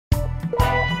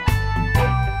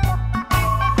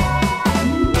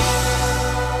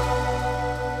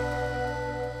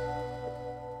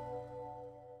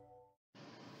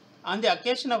On the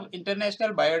occasion of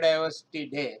International Biodiversity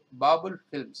Day, Babul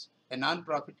Films, a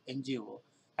non-profit NGO,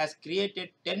 has created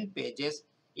 10 pages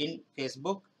in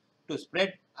Facebook to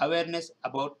spread awareness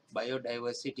about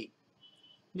biodiversity.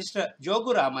 Mr.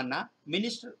 Jogu Ramanna,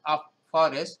 Minister of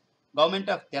Forest, Government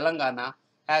of Telangana,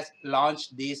 has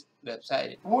launched this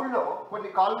website. ఊళ్ళో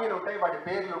కొన్ని కాలనీలు ఉంటాయి, వాటి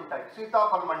పేర్లు ఉంటాయి.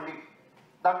 సీతాఫలం మండి,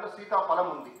 దాంట్లో సీతాఫలం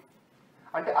ఉంది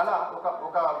అంటే అలా ఒక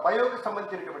ఒక బయోకి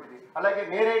సంబంధించినటువంటిది. అలాగే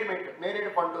నేరేడు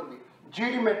పండు ఉంది.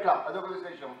 జీడి మెట్ల అదొక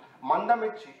విశేషం.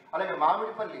 మందమిర్చి, అలాగే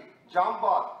మామిడిపల్లి,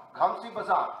 జాంబార్, ఘాంసీ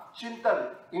బజార్, చింతల్,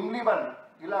 ఇమ్లివన్,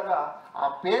 ఇలాగా ఆ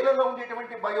పేర్లలో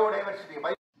ఉండేటువంటి biodiversity.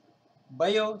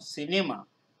 Bio cinema,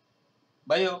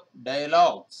 bio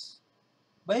dialogues,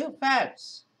 bio facts,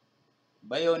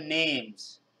 bio names,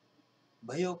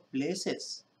 bio places,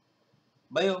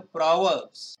 bio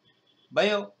Proverbs,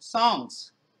 bio songs,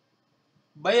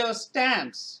 bio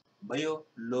stamps, bio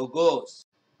logos,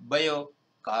 bio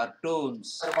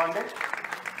cartoons.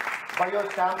 Bio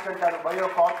stamps అంటారు, bio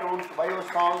cartoons, bio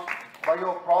songs,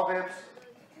 bio Proverbs,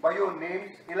 bio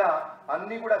names, ఇలా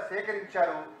అన్ని కూడా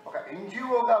సేకరించారు. ఒక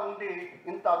ఎన్జిఓగా ఉండి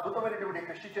ఇంత అద్భుతమైనటువంటి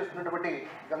కృషి చేస్తున్నటువంటి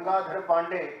గంగాధర్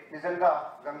పాండే నిజంగా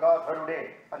గంగాధరుడే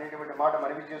అనేటువంటి మాట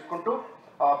మనవి చేసుకుంటూ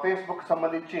ఫేస్బుక్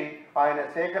సంబంధించి ఆయన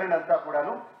సేకరణ అంతా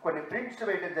కూడాను కొన్ని ప్రింట్స్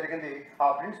వేయడం జరిగింది. ఆ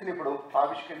ప్రింట్స్ని ఇప్పుడు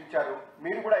ఆవిష్కరించారు.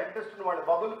 మీరు కూడా ఇంట్రెస్ట్ ఉన్న వాళ్ళు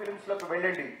బబుల్ ఫిల్మ్స్లోకి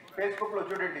వెళ్ళండి, ఫేస్బుక్లో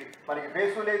చూడండి. మనకి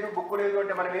ఫేసు లేదు, బుక్ లేదు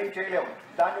అంటే మనం ఏం చేయలేము.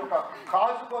 దాన్ని ఒక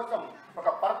కాజు కోసం, ఒక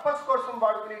పర్పస్ కోసం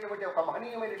వాడుకునేటువంటి ఒక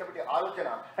మహనీయమైనటువంటి ఆలోచన,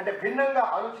 అంటే భిన్నంగా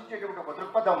ఆలోచించేటువంటి ఒక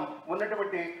దృక్పథం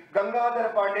ఉన్నటువంటి గంగాధర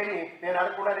పాండేని నేను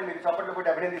అడగకుండానే మీరు చప్పట్లు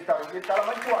కొట్టి అభినందిస్తారు. మీరు చాలా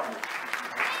మంచివాళ్ళు.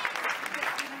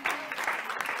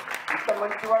 ఇంత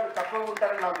మంచివాళ్ళు తక్కువ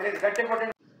ఉంటారని నాకు తెలియదు. గట్టి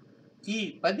కొట్టండి. ఈ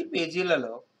 10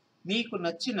 పేజీలలో మీకు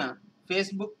నచ్చిన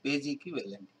ఫేస్బుక్ పేజీకి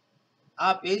వెళ్ళండి. ఆ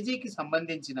పేజీకి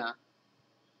సంబంధించిన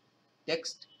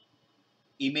text,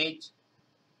 image,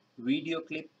 video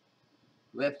clip,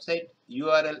 website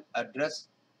URL address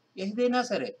ఏదైనా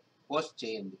సరే పోస్ట్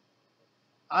చేయండి.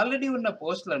 ఆల్రెడీ ఉన్న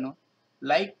పోస్టులను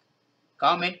లైక్,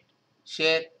 కామెంట్,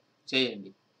 షేర్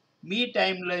చేయండి. మీ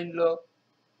టైం లైన్లో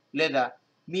లేదా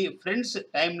మీ ఫ్రెండ్స్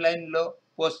టైం లైన్లో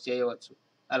పోస్ట్ చేయవచ్చు.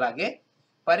 అలాగే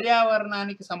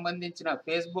పర్యావరణానికి సంబంధించిన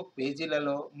ఫేస్బుక్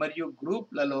పేజీలలో మరియు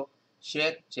గ్రూప్లలో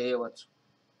షేర్ చేయవచ్చు.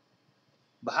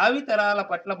 భావితరాల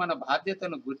పట్ల మన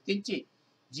బాధ్యతను గుర్తించి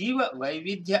జీవ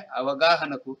వైవిధ్య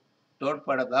అవగాహనకు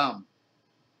తోడ్పడదాం.